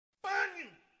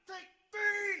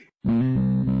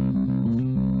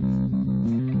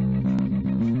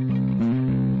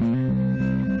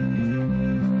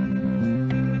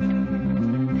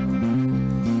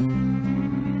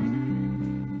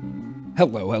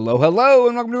Hello, hello, hello,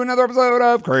 and welcome to another episode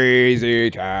of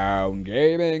Crazy Town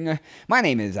Gaming. My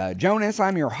name is Jonas,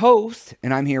 I'm your host,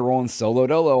 and I'm here rolling solo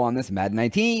dolo on this Madden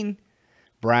 19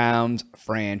 Browns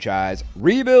franchise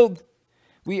rebuild.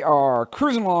 We are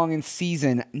cruising along in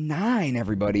Season 9,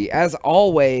 everybody. As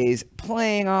always,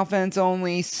 playing offense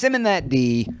only, simming that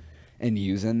D, and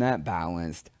using that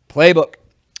balanced playbook.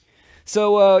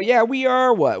 So, yeah, we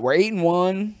are, we're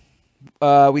 8-1.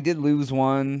 We did lose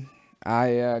one.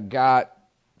 I got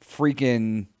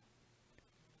freaking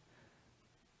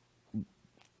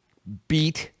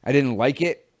beat. I didn't like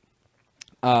it.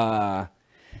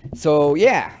 So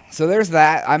yeah. So there's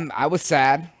that. I was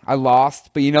sad. I lost,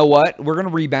 but you know what? We're gonna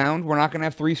rebound. We're not gonna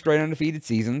have 3 straight undefeated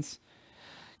seasons.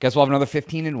 Guess we'll have another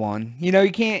 15-1. You know,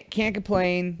 you can't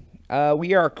complain.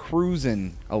 We are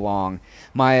cruising along.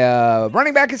 My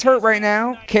running back is hurt right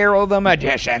now. Carroll the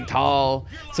Magician Tall.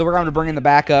 So we're going to bring in the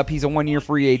backup. He's a 1-year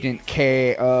free agent.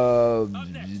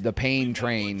 The Pain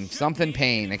Train. Something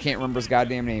Pain. I can't remember his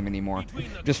goddamn name anymore.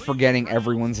 Just forgetting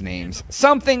everyone's names.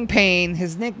 Something Pain.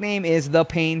 His nickname is the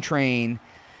Pain Train.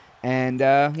 And,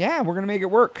 yeah, we're going to make it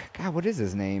work. God, what is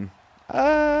his name?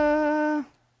 That's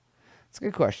a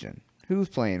good question. Who's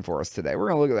playing for us today? We're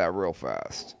going to look at that real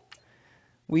fast.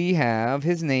 We have,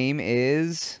 his name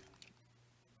is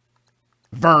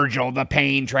Virgil, the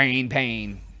Pain Train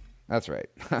Pain. That's right.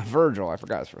 Virgil. I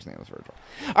forgot his first name was Virgil.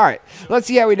 All right. Let's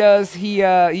see how he does. He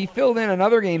filled in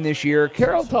another game this year.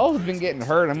 Carroll Tull has been getting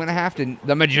hurt. I'm going to have to...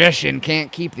 The Magician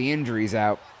can't keep the injuries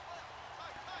out.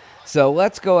 So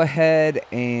let's go ahead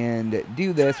and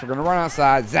do this. We're going to run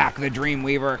outside. Zach the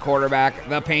Dreamweaver, quarterback.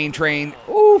 The Pain Train.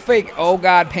 Ooh, fake. Oh,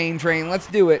 God, Pain Train. Let's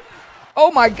do it.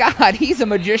 Oh, my God. He's a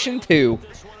magician, too.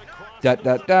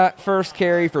 First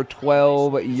carry for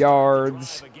 12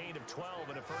 yards.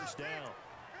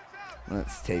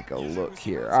 Let's take a look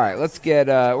here. All right, let's get,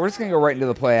 we're just going to go right into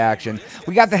the play action.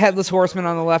 We got the Headless Horseman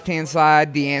on the left-hand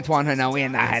side, DeAntoine Hanoe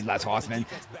and the Headless Horseman.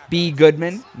 B.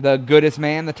 Goodman, the goodest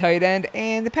man, the tight end,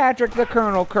 and Patrick the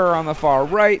Colonel Kerr on the far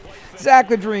right. Zach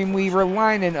the Dreamweaver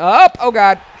lining up. Oh,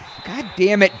 God. God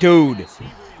damn it, dude.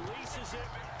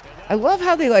 I love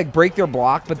how they, like, break their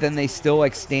block, but then they still,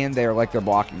 like, stand there like they're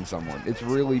blocking someone. It's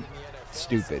really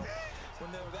stupid.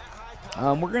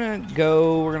 We're going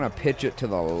to pitch it to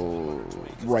the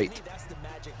right.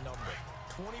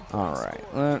 All right,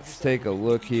 let's take a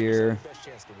look here.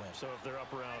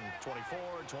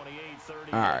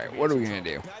 All right, what are we going to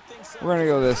do? We're going to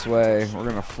go this way. We're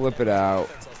going to flip it out.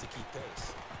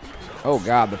 Oh,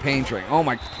 God, the Pain Train. Oh,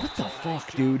 my, what the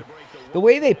fuck, dude? The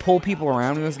way they pull people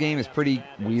around in this game is pretty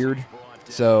weird.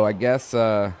 So I guess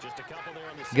that's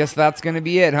going to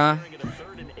be it, huh?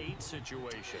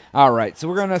 All right, so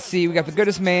we're going to see. We got the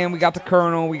goodest man. We got the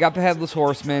Colonel. We got the Headless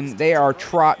Horseman. They are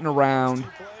trotting around.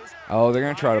 Oh, they're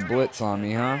going to try to blitz on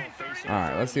me, huh? All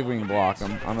right, let's see if we can block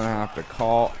them. I'm going to have to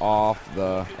call off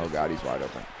the... Oh, God, he's wide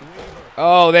open.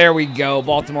 Oh, there we go.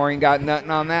 Baltimore ain't got nothing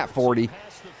on that 40.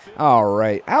 All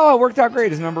right. Oh, it worked out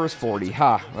great. His number is 40.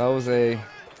 Ha, that was a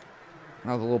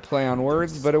little play on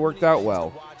words, but it worked out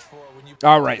well.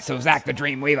 All right, so Zach the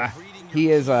Dreamweaver.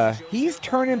 He's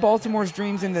turning Baltimore's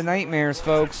dreams into nightmares,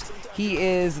 folks. He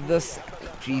is the...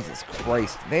 Jesus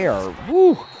Christ. They are...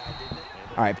 Woo. All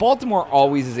right, Baltimore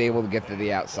always is able to get to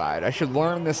the outside. I should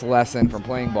learn this lesson from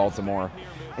playing Baltimore.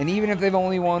 And even if they've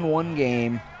only won one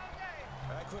game...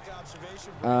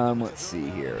 let's see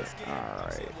here. All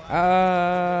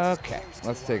right. Okay,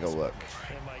 let's take a look.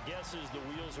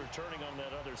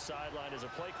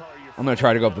 I'm going to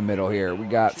try to go up the middle here. We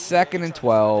got 2nd and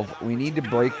 12. We need to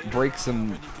break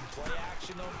some...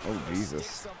 Oh,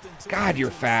 Jesus. God, you're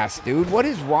fast, dude. What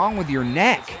is wrong with your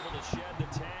neck?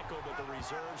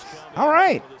 All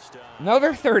right.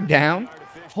 Another 3rd down.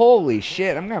 Holy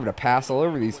shit. I'm going to have to pass all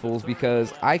over these fools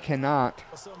because I cannot...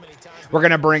 We're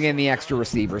going to bring in the extra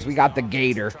receivers. We got the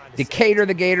Gator, Decatur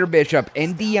the Gator Bishop,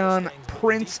 and Dion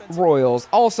Prince Royals,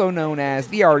 also known as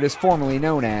the artist formerly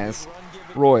known as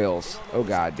Royals. Oh,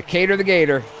 God. Decatur the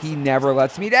Gator. He never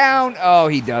lets me down. Oh,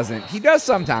 he doesn't. He does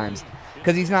sometimes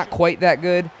because he's not quite that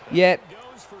good yet.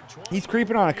 He's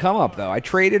creeping on a come-up, though. I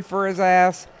traded for his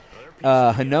ass.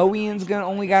 Hanoian's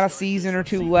only got a season or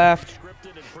 2 left.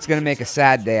 It's going to make a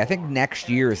sad day. I think next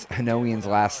year is Hanoian's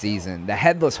last season. The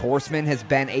Headless Horseman has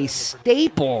been a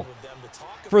staple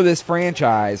for this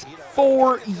franchise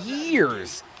for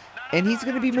years. And he's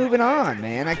going to be moving on,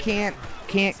 man. I can't.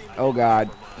 Oh, God.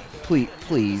 Please,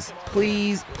 please,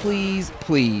 please, please,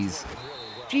 please.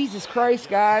 Jesus Christ,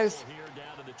 guys.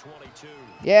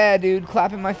 Yeah, dude,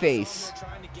 clap in my face.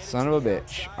 Son of a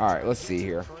bitch. All right, let's see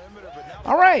here.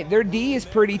 All right, their D is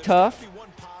pretty tough.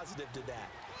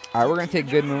 All right, we're going to take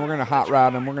Goodman. We're going to hot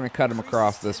route him. We're going to cut him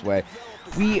across this way.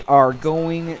 We are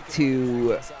going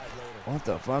to... What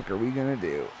the fuck are we going to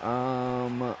do?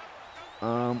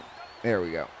 There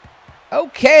we go.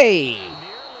 Okay.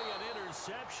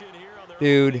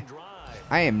 Dude,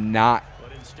 I am not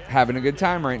having a good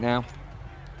time right now.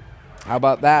 How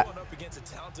about that?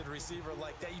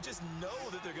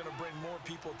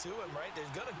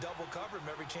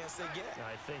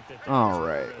 All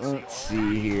right, let's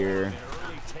see here.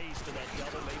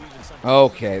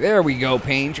 Okay, there we go,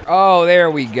 Payne. Oh,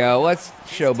 there we go. Let's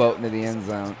showboat into the end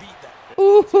zone.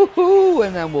 Ooh,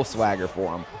 and then we'll swagger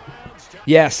for him.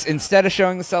 Yes, instead of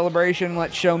showing the celebration,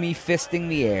 let's show me fisting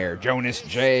the air. Jonas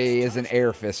J is an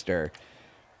air fister.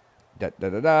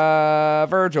 Da-da-da-da.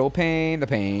 Virgil Payne, the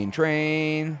Payne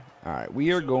train. All right,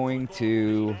 we are going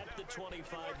to...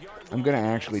 I'm going to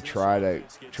actually try to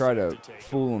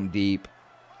fool him deep.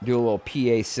 Do a little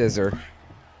PA scissor.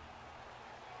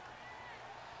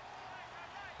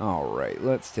 All right,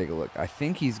 let's take a look. I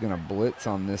think he's going to blitz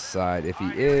on this side. If he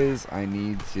is, I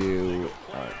need to...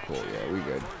 All right, cool. Yeah, we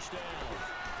good.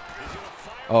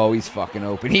 Oh, he's fucking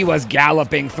open. He was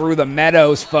galloping through the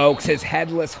meadows, folks. His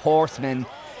headless horseman.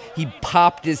 He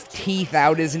popped his teeth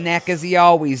out his neck as he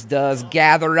always does.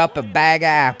 Gathered up a bag of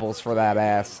apples for that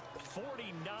ass.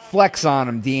 Flex on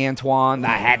him, D'Antoine. The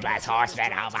headless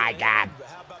horseman. Oh, my God.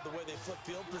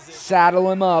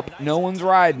 Saddle him up. No one's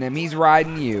riding him. He's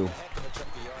riding you.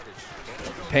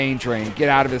 Pain train. Get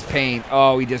out of his pain.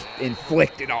 Oh, he just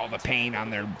inflicted all the pain on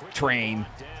their train.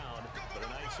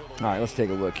 All right, let's take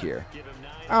a look here.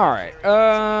 All right.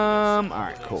 All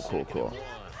right, cool.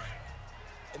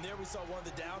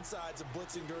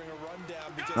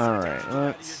 All right,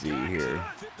 let's see here.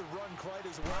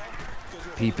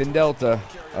 Peeping Delta.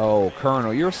 Oh,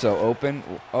 Colonel, you're so open.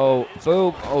 Oh,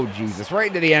 boom. Oh, Jesus. Right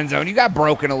into the end zone. You got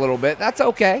broken a little bit. That's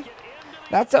okay.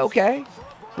 That's okay.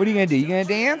 What are you going to do? You going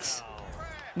to dance?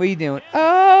 What are you doing?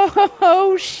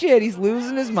 Oh, shit. He's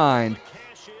losing his mind.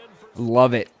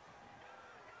 Love it.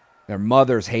 Their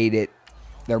mothers hate it.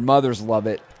 Their mothers love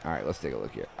it. All right, let's take a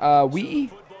look here. What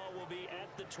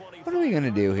are we going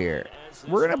to do here?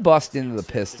 We're going to bust into the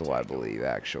pistol, I believe,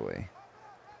 actually.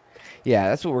 Yeah,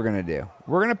 that's what we're going to do.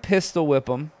 We're going to pistol whip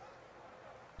them.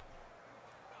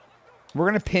 We're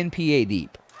going to pin PA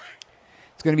deep.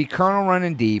 It's going to be Colonel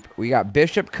running deep. We got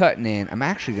Bishop cutting in. I'm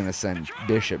actually going to send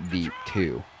Bishop deep,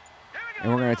 too.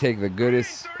 And we're going to take the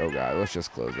goodest... Oh, God, let's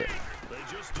just close it.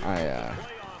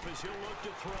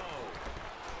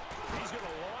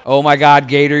 Oh, my God,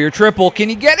 Gator, you're triple. Can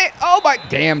you get it? Oh, my...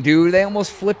 Damn, dude, they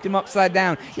almost flipped him upside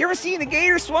down. You ever seen a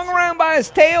Gator swung around by his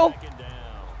tail?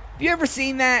 You ever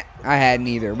seen that? I hadn't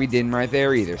either. We didn't right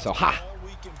there either. So, ha!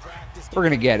 We're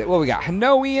going to get it. What we got?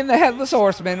 Hanoi and the Headless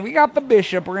Horseman. We got the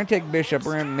Bishop. We're going to take Bishop.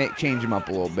 We're going to change him up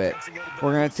a little bit.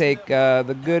 We're going to take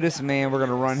the goodest man. We're going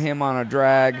to run him on a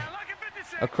drag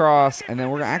across. And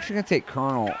then we're actually going to take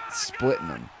Colonel splitting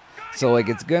him. So, like,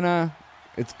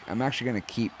 I'm actually going to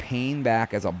keep Payne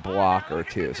back as a blocker,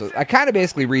 too. So, I kind of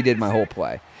basically redid my whole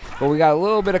play. But we got a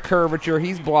little bit of curvature.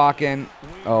 He's blocking.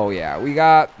 Oh, yeah. We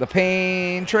got the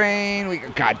Payne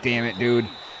train. God damn it, dude.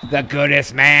 The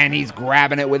goodest man. He's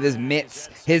grabbing it with his mitts.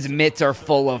 His mitts are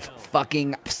full of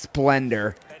fucking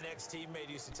splendor. Let's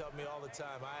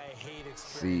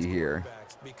see here.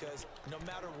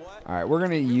 All right, we're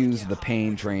going to use the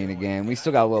Payne train again. We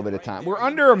still got a little bit of time. We're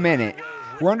under a minute.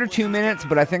 We're under 2 minutes,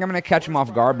 but I think I'm going to catch him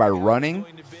off guard by running.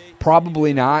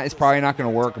 Probably not. It's probably not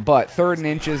going to work. But 3rd and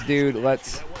inches, dude.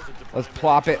 Let's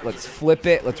plop it. Let's flip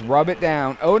it. Let's rub it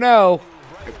down. Oh, no.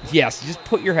 Yes, just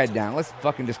put your head down. Let's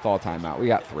fucking just call a timeout. We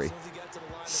got 3.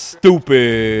 Stupid.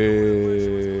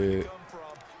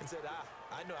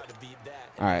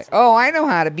 All right. Oh, I know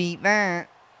how to beat that.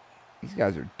 These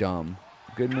guys are dumb.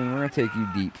 Goodman, we're going to take you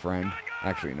deep, friend.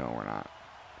 Actually, no, we're not.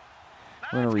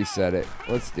 We're going to reset it.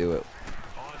 Let's do it.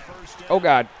 Oh,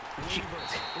 God. She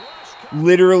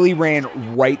literally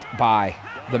ran right by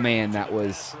the man that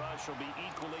was...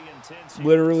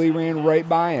 Literally ran right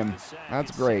by him.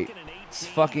 That's great. It's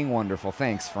fucking wonderful.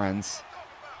 Thanks, friends.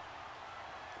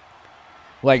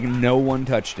 Like, no one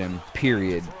touched him.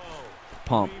 Period.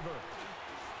 Pump.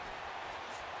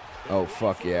 Oh,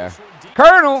 fuck yeah.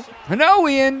 Colonel!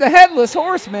 Hanoian, the Headless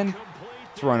Horseman.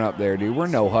 Let's run up there, dude. We're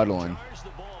no huddling.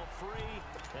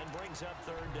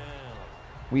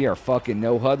 We are fucking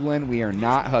no huddling. We are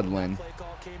not huddling.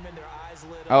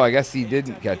 Oh, I guess he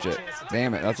didn't catch it.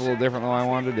 Damn it. That's a little different than what I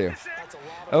wanted to do.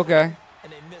 Okay.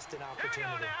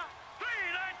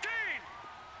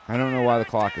 I don't know why the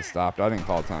clock is stopped. I didn't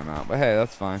call timeout, but hey,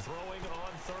 that's fine.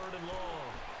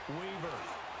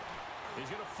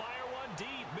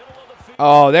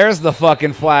 Oh, there's the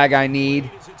fucking flag I need.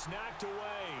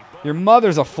 Your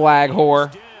mother's a flag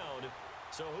whore.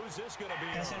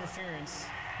 Pass interference.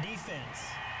 Defense.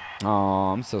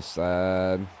 Oh, I'm so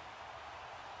sad.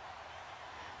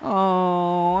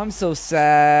 Oh, I'm so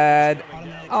sad.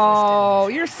 Oh,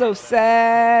 you're so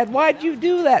sad. Why'd you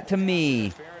do that to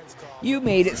me? You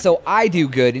made it so I do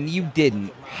good, and you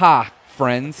didn't. Ha,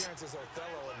 friends.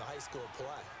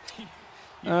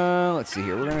 Let's see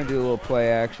here. We're going to do a little play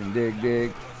action. Dig,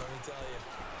 dig.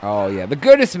 Oh, yeah. The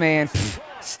goodest man. Pfft,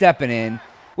 stepping in.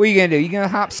 What are you going to do? You going to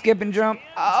hop, skip, and jump?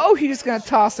 Oh, you're just going to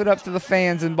toss it up to the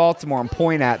fans in Baltimore and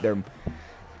point at them.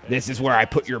 This is where I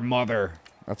put your mother.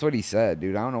 That's what he said,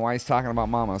 dude. I don't know why he's talking about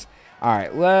mamas. All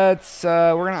right, let's,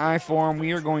 we're going to eye for him.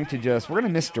 We are going to just, we're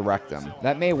going to misdirect them.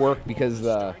 That may work because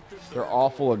they're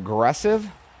awful aggressive.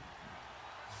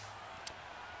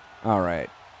 All right,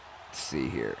 let's see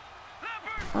here.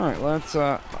 All right, let's,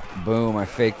 boom, I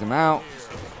faked him out.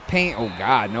 Pain, oh,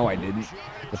 God, no, I didn't.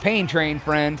 The pain train,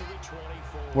 friend.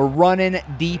 We're running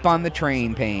deep on the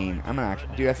train, Pain. I'm going to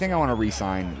actually, dude, I think I want to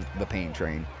re-sign the pain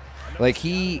train. Like,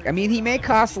 he may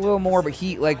cost a little more, but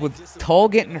like, with Tull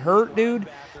getting hurt, dude,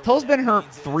 Tull's been hurt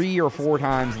 3 or 4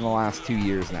 times in the last 2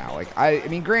 years now. Like, I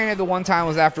mean, granted, the one time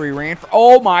was after he ran for,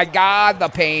 oh, my God, the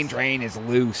pain train is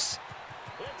loose.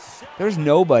 There's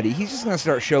nobody. He's just going to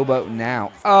start showboating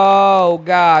now. Oh,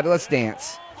 God, let's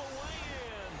dance.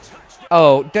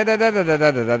 Oh,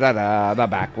 da-da-da-da-da-da-da-da-da, the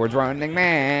backwards running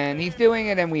man. He's doing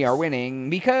it, and we are winning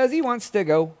because he wants to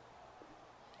go.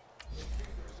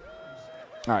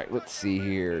 All right, let's see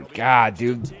here. God,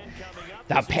 dude,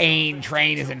 the pain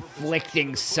train is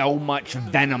inflicting so much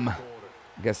venom. I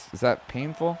guess, is that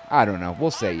painful? I don't know.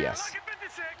 We'll say yes.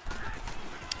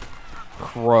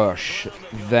 Crush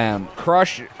them.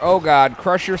 Crush, oh, God,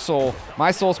 crush your soul.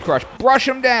 My soul's crushed. Brush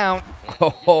him down.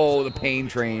 Oh, the pain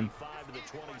train.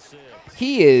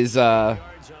 He is,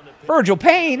 Virgil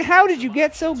Payne, how did you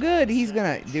get so good? He's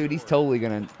gonna, dude, he's totally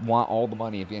gonna want all the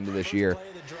money at the end of this year.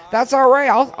 That's all right.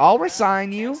 I'll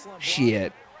resign you.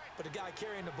 Shit.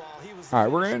 All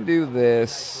right, we're gonna do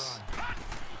this.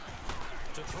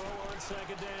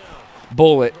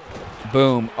 Bullet.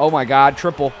 Boom. Oh my God.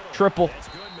 Triple. Triple.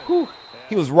 Whew.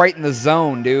 He was right in the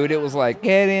zone, dude. It was like,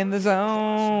 get in the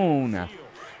zone.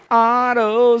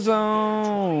 Auto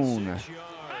zone.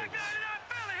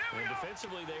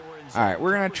 All right,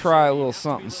 we're going to try a little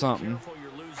something, something.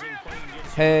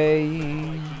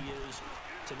 Hey.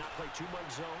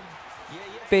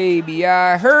 Baby,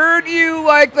 I heard you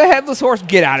like the headless horse.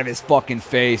 Get out of his fucking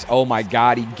face. Oh, my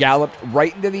God. He galloped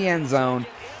right into the end zone.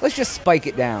 Let's just spike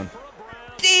it down.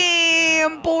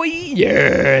 Damn, boy.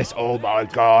 Yes. Oh, my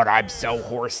God. I'm so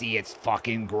horsey. It's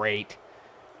fucking great.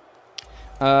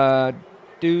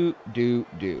 Do.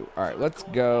 All right, let's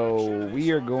go. We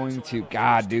are going to...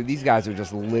 God, dude, these guys are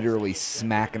just literally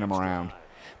smacking them around.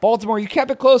 Baltimore, you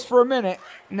kept it close for a minute.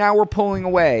 Now we're pulling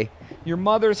away. Your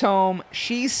mother's home.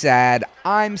 She's sad.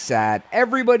 I'm sad.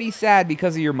 Everybody's sad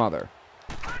because of your mother.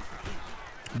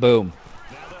 Boom.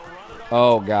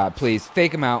 Oh, God, please.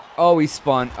 Fake him out. Oh, he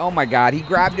spun. Oh, my God. He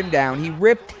grabbed him down. He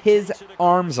ripped his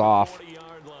arms off.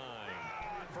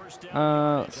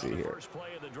 Let's see here.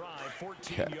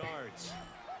 Okay.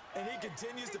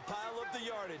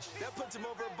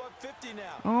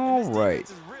 All right.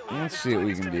 Let's see what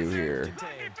we can do here.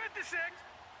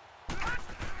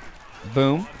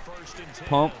 Boom.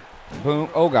 Pump. Boom.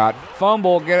 Oh, God.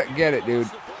 Fumble. Get it, dude.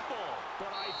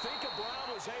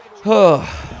 Oh,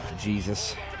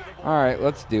 Jesus. All right,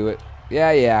 let's do it.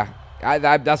 Yeah.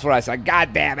 That's what I said.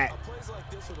 God damn it.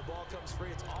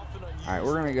 All right,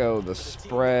 we're going to go the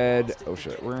spread. Oh,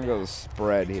 shit. We're going to go the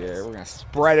spread here. We're going to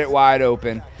spread it wide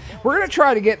open. We're going to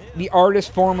try to get the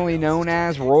artist formerly known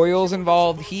as Royals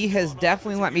involved. He has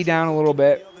definitely let me down a little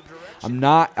bit. I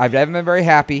haven't been very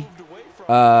happy.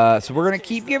 So we're going to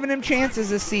keep giving him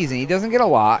chances this season. He doesn't get a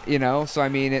lot, you know. So, I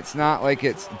mean, it's not like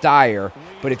it's dire.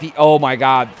 But if he... Oh, my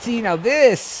God. See, now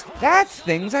that's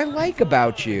things I like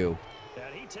about you.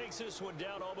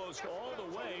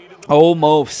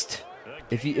 Almost.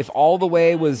 If all the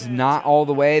way was not all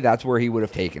the way, that's where he would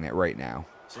have taken it right now.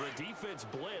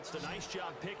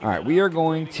 All right, we are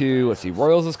going to, let's see,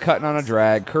 Royals is cutting on a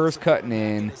drag. Kerr's cutting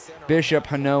in. Bishop,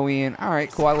 Hanoian. All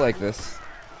right, cool, I like this.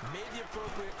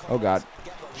 Oh, God.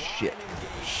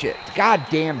 Shit.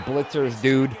 Goddamn blitzers,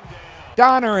 dude.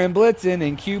 Donner and Blitzen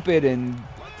and Cupid and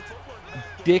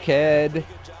Dickhead.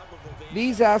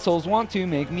 These assholes want to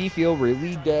make me feel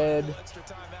really dead.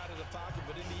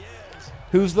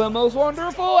 Who's the most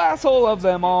wonderful asshole of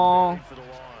them all?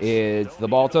 It's the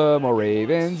Baltimore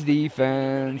Ravens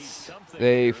defense.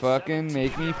 They fucking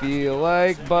make me feel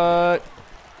like butt.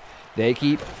 They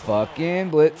keep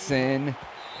fucking blitzing.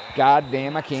 God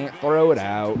damn, I can't throw it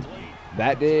out.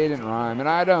 That didn't rhyme, and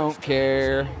I don't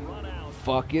care.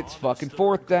 Fuck, it's fucking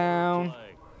 4th down.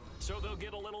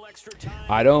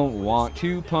 I don't want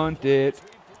to punt it.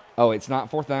 Oh, it's not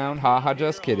 4th down. Haha,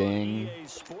 just kidding.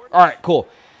 All right, cool.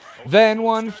 Then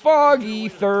one foggy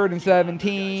 3rd and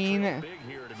 17.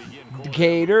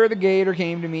 Decatur, the Gator,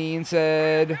 came to me and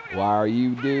said, why are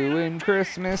you doing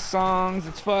Christmas songs?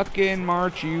 It's fucking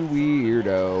March, you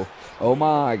weirdo. Oh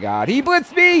my God. He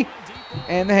blitzed me,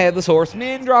 and the Headless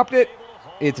Horseman dropped it.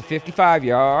 It's a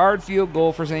 55-yard field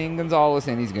goal for Zane Gonzalez,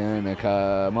 and he's going to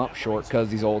come up short because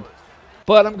he's old.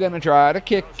 But I'm going to try to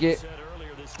kick it.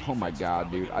 Oh my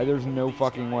God, dude. There's no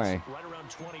fucking way.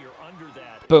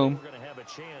 Boom.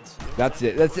 That's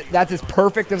it. That's as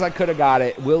perfect as I could have got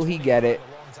it. Will he get it?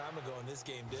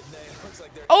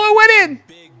 Oh, it went in!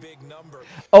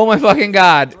 Oh my fucking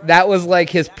God. That was like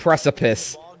his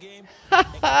precipice.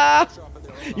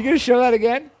 You gonna show that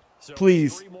again?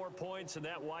 Please.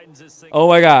 Oh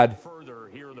my God.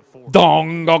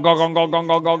 Dong, gong, gong, gong, gong,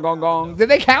 gong, gong, gong, gong. Did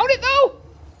they count it though?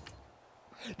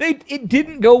 It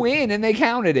didn't go in and they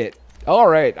counted it. All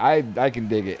right, I can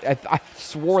dig it. I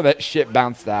swore that shit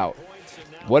bounced out.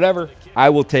 Whatever, I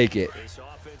will take it.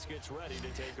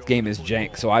 This game is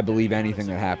jank, so I believe anything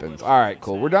that happens. All right,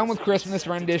 cool. We're done with Christmas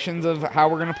renditions of how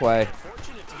we're going to play.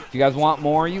 If you guys want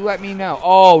more, you let me know.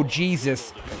 Oh,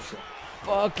 Jesus.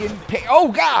 Fucking pain.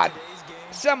 Oh, God.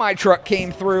 Semi-truck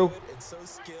came through.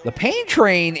 The pain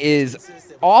train is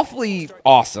awfully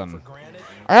awesome.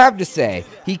 I have to say,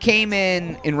 he came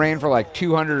in and ran for like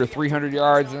 200 or 300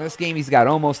 yards. In this game, he's got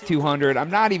almost 200. I'm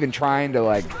not even trying to,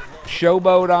 like,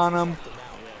 showboat on him.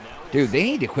 Dude, they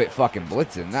need to quit fucking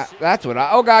blitzing. That's what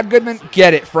oh, God, Goodman.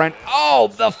 Get it, friend.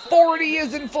 Oh, the 40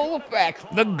 is in full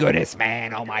effect. The goodest,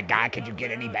 man. Oh, my God. Could you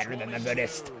get any better than the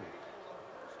goodest?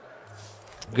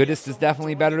 Goodest is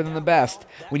definitely better than the best.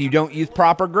 When you don't use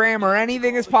proper grammar,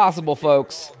 anything is possible,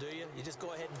 folks.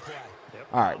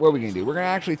 All right, what are we going to do? We're going to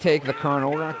actually take the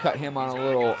Colonel. We're going to cut him on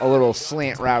a little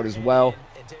slant route as well.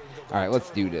 All right, let's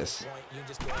do this.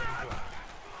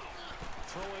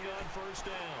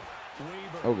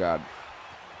 Oh, God.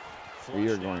 We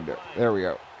are going to... There we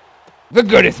go. The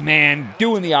goodest man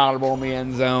doing the audible in the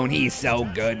end zone. He's so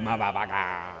good,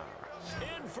 motherfucker.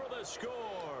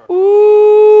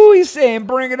 Ooh, he's saying,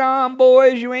 bring it on,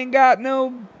 boys. You ain't got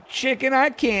no chicken I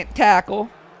can't tackle.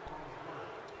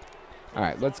 All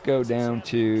right, let's go down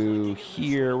to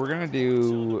here. We're going to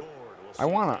do...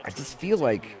 I just feel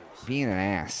like being an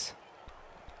ass.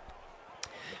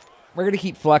 We're going to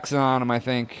keep flexing on him, I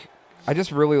think. I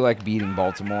just really like beating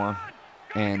Baltimore.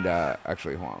 And,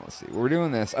 actually, hold on, let's see. We're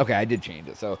doing this. Okay, I did change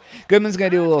it. So, Goodman's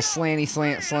going to do a little slanty,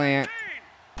 slant.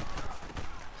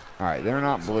 All right, they're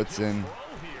not blitzing.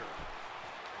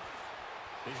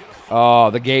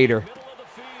 Oh, the Gator.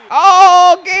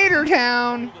 Oh, Gator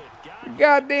Town. Your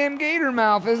goddamn Gator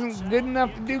mouth isn't good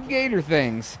enough to do Gator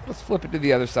things. Let's flip it to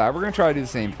the other side. We're going to try to do the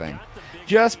same thing.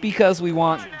 Just because we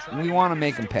want to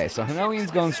make him pay. So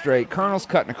Hanelian's going straight. Colonel's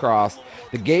cutting across.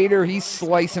 The Gator, he's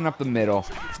slicing up the middle.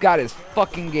 He's got his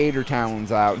fucking Gator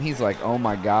talons out. And he's like, oh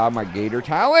my God, my Gator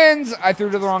talons. I threw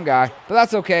to the wrong guy. But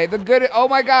that's okay. Oh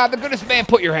my God, the goodest man,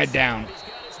 put your head down.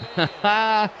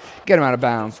 Get him out of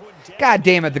bounds. God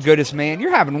damn it, the goodest man.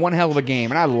 You're having one hell of a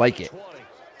game, and I like it.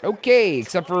 Okay,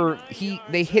 except for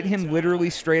they hit him literally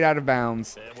straight out of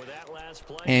bounds.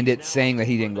 And it's saying that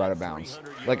he didn't go out of bounds.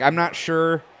 Like, I'm not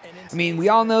sure. I mean, we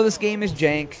all know this game is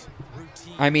jank.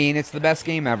 I mean, it's the best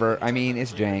game ever. I mean,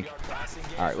 it's jank.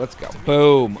 All right, let's go.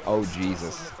 Boom. Oh,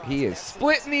 Jesus. He is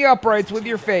splitting the uprights with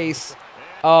your face.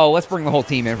 Oh, let's bring the whole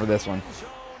team in for this one.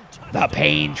 The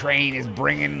pain train is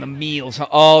bringing the meals.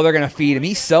 Oh, they're going to feed him.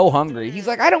 He's so hungry. He's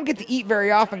like, I don't get to eat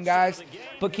very often, guys.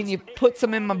 But can you put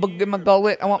some in my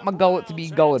gullet? I want my gullet to be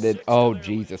gulleted. Oh,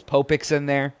 Jesus. Popik's in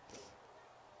there.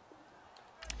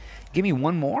 Give me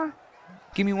one more?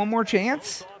 Give me one more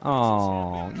chance?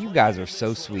 Oh, you guys are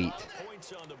so sweet.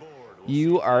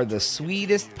 You are the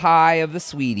sweetest pie of the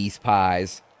sweeties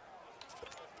pies.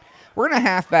 We're going to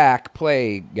halfback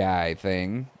play guy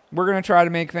thing. We're going to try to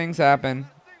make things happen.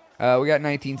 We got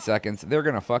 19 seconds. They're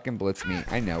going to fucking blitz me.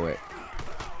 I know it.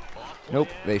 Nope,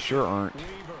 they sure aren't.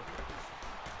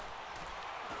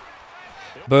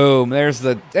 Boom, there's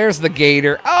the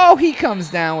Gator. Oh, he comes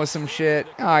down with some shit.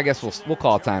 Oh, I guess we'll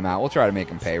call a timeout. We'll try to make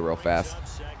him pay real fast.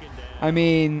 I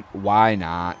mean, why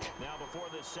not?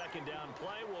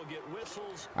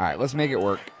 All right, let's make it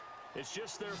work.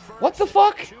 What the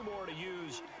fuck?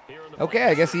 Okay,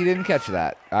 I guess he didn't catch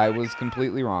that. I was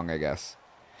completely wrong, I guess.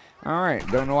 All right,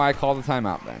 don't know why I called the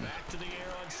timeout then.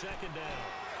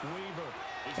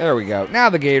 There we go.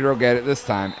 Now the Gator will get it this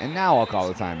time, and now I'll call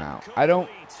the timeout.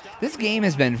 This game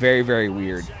has been very, very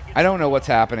weird. I don't know what's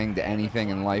happening to anything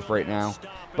in life right now.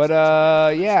 But,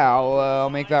 yeah, I'll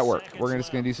make that work. We're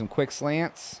just going to do some quick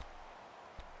slants.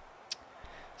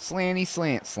 Slanty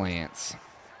slant slants.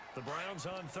 The Browns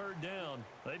on third down.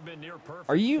 They've been near perfect.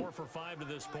 Are you? 4 for 5 to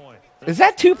this point. Is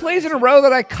that 2 plays in a row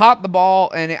that I caught the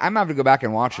ball? And I'm going to have to go back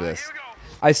and watch this.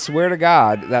 I swear to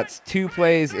God, that's 2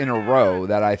 plays in a row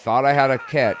that I thought I had a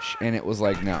catch, and it was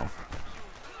like, no.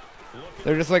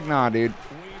 They're just like, nah, dude.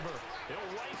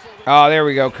 Oh, there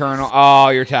we go, Colonel. Oh,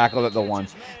 you're tackled at the 1.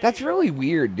 That's really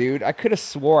weird, dude. I could have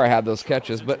swore I had those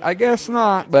catches, but I guess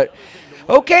not. But,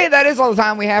 okay, that is all the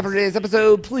time we have for today's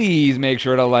episode. Please make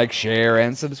sure to like, share,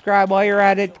 and subscribe while you're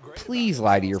at it. Please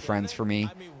lie to your friends for me.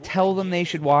 Tell them they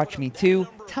should watch me, too.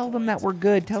 Tell them that we're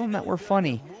good. Tell them that we're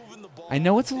funny. I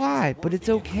know it's a lie, but it's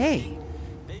okay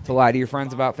to lie to your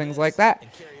friends about things like that.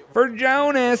 For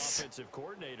Jonas,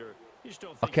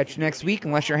 I'll catch you next week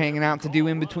unless you're hanging out to do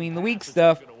in between the week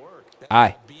stuff.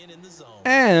 I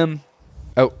am.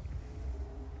 Oh.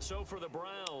 So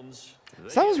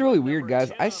that was really weird,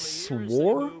 guys. I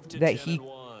swore that he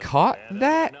caught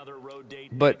that,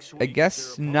 but I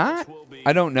guess not.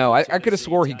 I don't know. I could have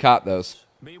swore he caught those.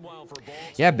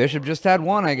 Yeah, Bishop just had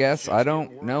 1, I guess. I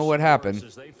don't know what happened.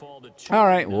 All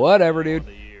right, whatever, dude.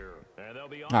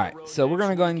 All right, so we're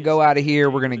going to go ahead and go out of here.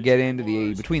 We're going to get into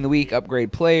the between the week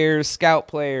upgrade players, scout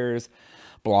players,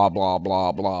 blah, blah,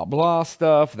 blah, blah, blah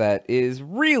stuff that is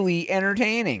really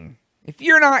entertaining. If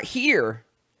you're not here,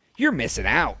 you're missing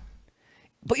out.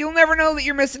 But you'll never know that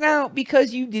you're missing out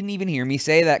because you didn't even hear me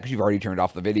say that because you've already turned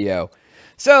off the video.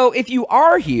 So if you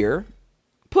are here,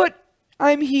 put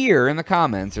I'm here in the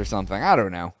comments or something. I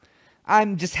don't know.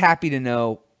 I'm just happy to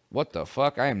know. What the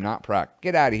fuck? I am not practice.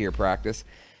 Get out of here, practice.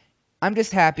 I'm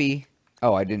just happy.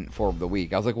 Oh, I didn't forward the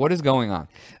week. I was like, what is going on?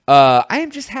 I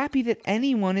am just happy that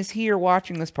anyone is here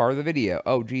watching this part of the video.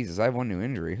 Oh, Jesus, I have 1 new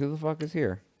injury. Who the fuck is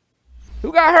here?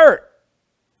 Who got hurt?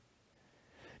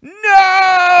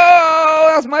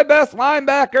 No! That's my best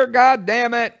linebacker. God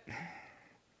damn it.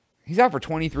 He's out for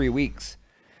 23 weeks.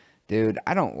 Dude,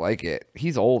 I don't like it.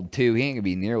 He's old, too. He ain't going to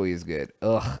be nearly as good.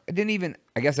 Ugh.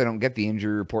 I guess I don't get the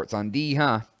injury reports on D,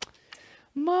 huh?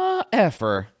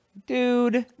 Ma-effer.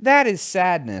 Dude, that is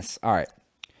sadness. All right.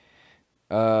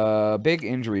 Big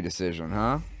injury decision,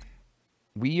 huh?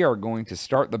 We are going to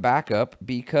start the backup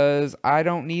because I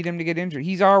don't need him to get injured.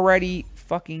 He's already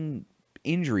fucking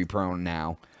injury prone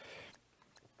now.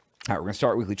 All right, we're going to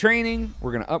start weekly training.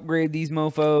 We're going to upgrade these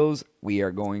mofos. We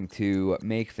are going to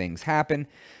make things happen.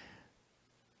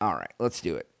 All right, let's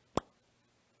do it.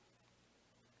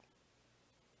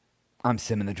 I'm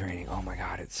simming the training. Oh, my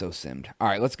God, it's so simmed. All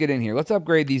right, let's get in here. Let's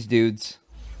upgrade these dudes.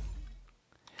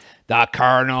 The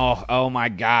Colonel. Oh, my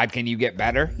God, can you get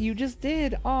better? You just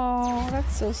did. Oh,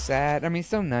 that's so sad. I mean,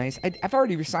 so nice. I've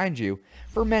already resigned you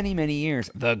for many, many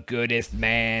years. The goodest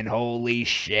man. Holy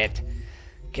shit.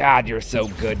 God, you're so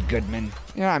good, Goodman.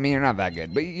 Yeah, I mean, you're not that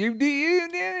good, but you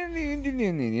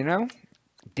know?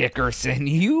 Dickerson,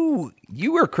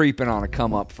 you are creeping on a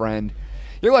come-up, friend.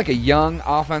 You're like a young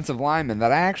offensive lineman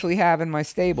that I actually have in my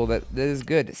stable that is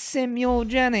good. Samuel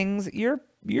Jennings, you're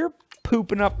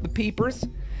pooping up the peepers.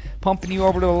 Pumping you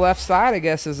over to the left side, I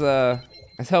guess, has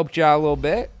helped you out a little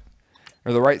bit.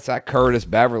 Or the right side. Curtis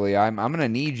Beverly, I'm going to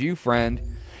need you, friend.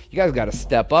 You guys got to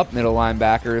step up, middle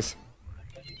linebackers.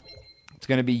 It's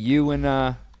going to be you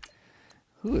and,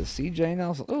 who is CJ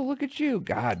Nelson? Oh, look at you.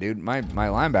 God, dude, my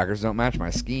linebackers don't match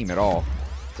my scheme at all.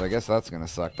 So I guess that's going to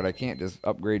suck. But I can't just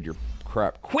upgrade your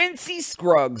crap. Quincy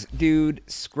Scruggs, dude.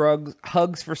 Scruggs.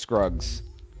 Hugs for Scruggs.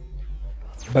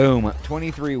 Boom.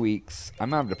 23 weeks.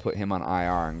 I'm going to have to put him on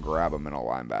IR and grab him in a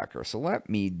linebacker. So let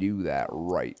me do that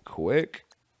right quick.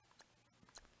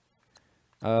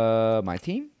 My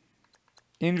team.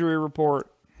 Injury report.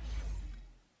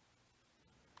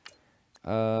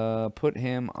 Put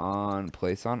him on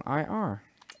place on IR.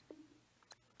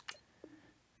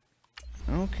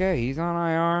 Okay, he's on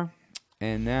IR.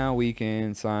 And now we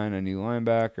can sign a new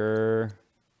linebacker.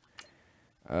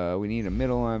 We need a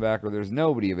middle linebacker. There's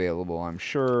nobody available, I'm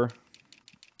sure.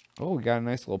 Oh, we got a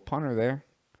nice little punter there.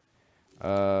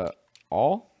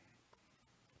 All.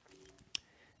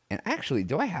 And actually,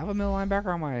 do I have a middle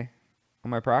linebacker on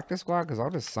my practice squad? Because I'll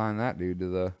just sign that dude to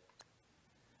the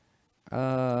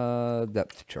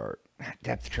depth chart.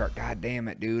 Depth chart. God damn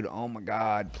it, dude. Oh my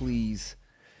God. Please.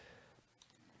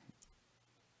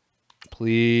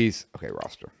 Please. Okay,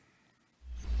 roster.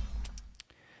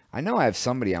 I know I have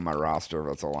somebody on my roster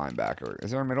that's a linebacker.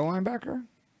 Is there a middle linebacker?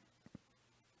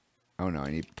 Oh no,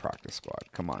 I need practice squad.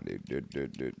 Come on, dude. Dude.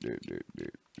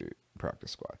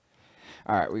 Practice squad.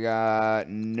 All right, we got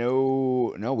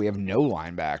we have no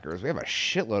linebackers. We have a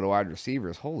shitload of wide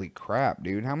receivers. Holy crap,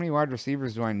 dude. How many wide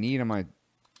receivers do I need on my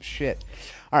shit?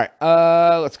 All right,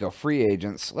 let's go. Free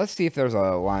agents. Let's see if there's a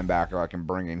linebacker I can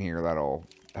bring in here that'll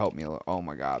help me. Oh,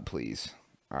 my God, please.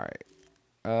 All right.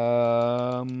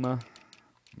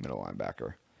 Middle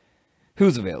linebacker.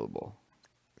 Who's available?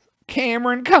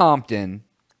 Cameron Compton.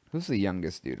 Who's the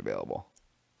youngest dude available?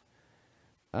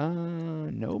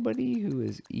 Nobody who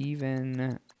is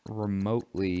even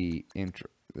remotely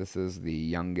This is the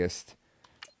youngest.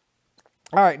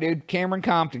 All right, dude. Cameron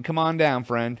Compton, come on down,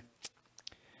 friend.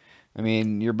 I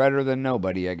mean, you're better than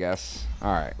nobody, I guess.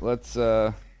 All right, let's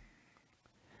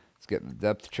get the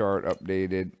depth chart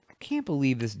updated. I can't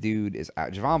believe this dude is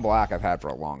out. Javon Black I've had for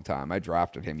a long time. I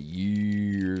drafted him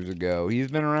years ago. He's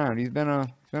been around. He's been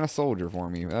a soldier for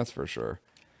me, that's for sure.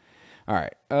 All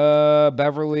right,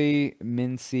 Beverly,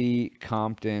 Mincy,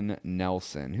 Compton,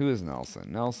 Nelson. Who is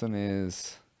Nelson? Nelson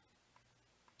is...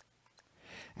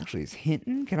 Actually, is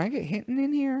Hinton? Can I get Hinton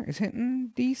in here? Is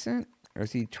Hinton decent? Or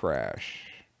is he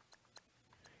trash?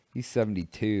 He's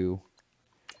 72.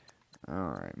 All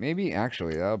right, maybe,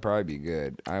 actually, that'll probably be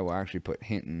good. I will actually put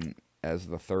Hinton as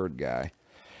the third guy.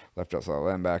 Left outside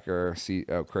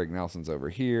linebacker. Craig Nelson's over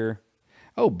here.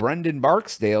 Oh, Brendan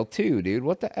Barksdale, too, dude.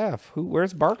 What the F?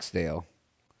 Where's Barksdale?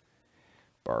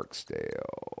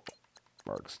 Barksdale.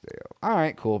 All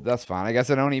right, cool. That's fine. I guess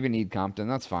I don't even need Compton.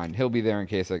 That's fine. He'll be there in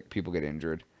case people get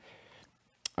injured.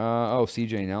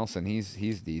 CJ Nelson.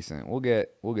 He's decent. We'll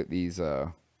get these.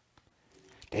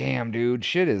 Damn, dude.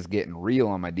 Shit is getting real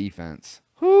on my defense.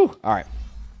 Whew. All right.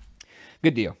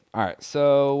 Good deal. All right.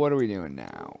 So what are we doing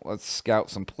now? Let's scout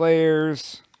some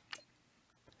players.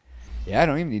 Yeah, I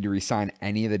don't even need to re-sign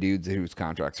any of the dudes whose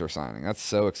contracts are signing. That's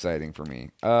so exciting for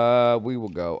me. We will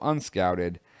go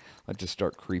unscouted. Let's just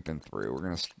start creeping through. We're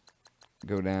going to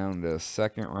go down to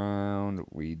second round.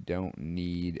 We don't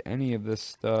need any of this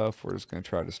stuff. We're just going to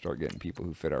try to start getting people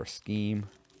who fit our scheme.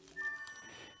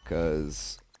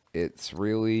 Because it's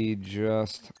really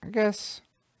just, I guess,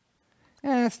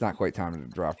 it's not quite time to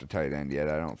draft a tight end yet,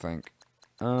 I don't think.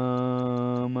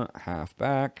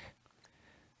 Halfback.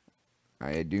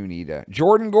 I do need a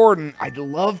Jordan Gordon. I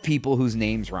love people whose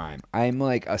names rhyme. I'm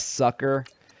like a sucker.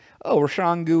 Oh,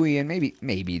 Rashawn Gooey and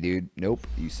maybe, dude. Nope,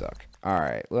 you suck. All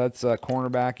right, let's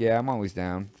cornerback. Yeah, I'm always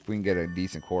down. If we can get a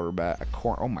decent quarterback.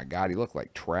 Oh my God, he looked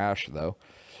like trash though.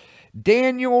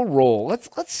 Daniel Roll. Let's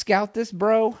scout this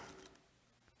bro.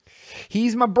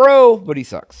 He's my bro, but he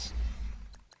sucks.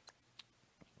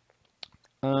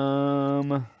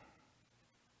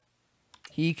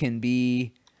 He can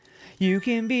be. You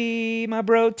can be my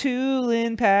bro,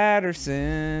 Tulin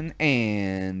Patterson.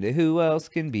 And who else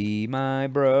can be my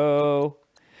bro?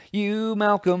 You,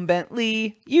 Malcolm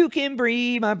Bentley. You can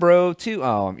be my bro, too.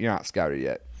 Oh, you're not scouted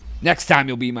yet. Next time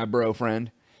you'll be my bro,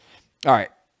 friend. All right.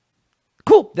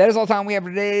 Cool. That is all the time we have for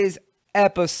today's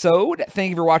episode. Thank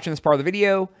you for watching this part of the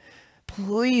video.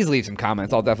 Please leave some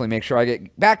comments. I'll definitely make sure I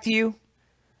get back to you.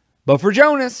 But for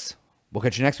Jonas, we'll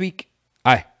catch you next week.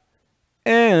 I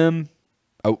am...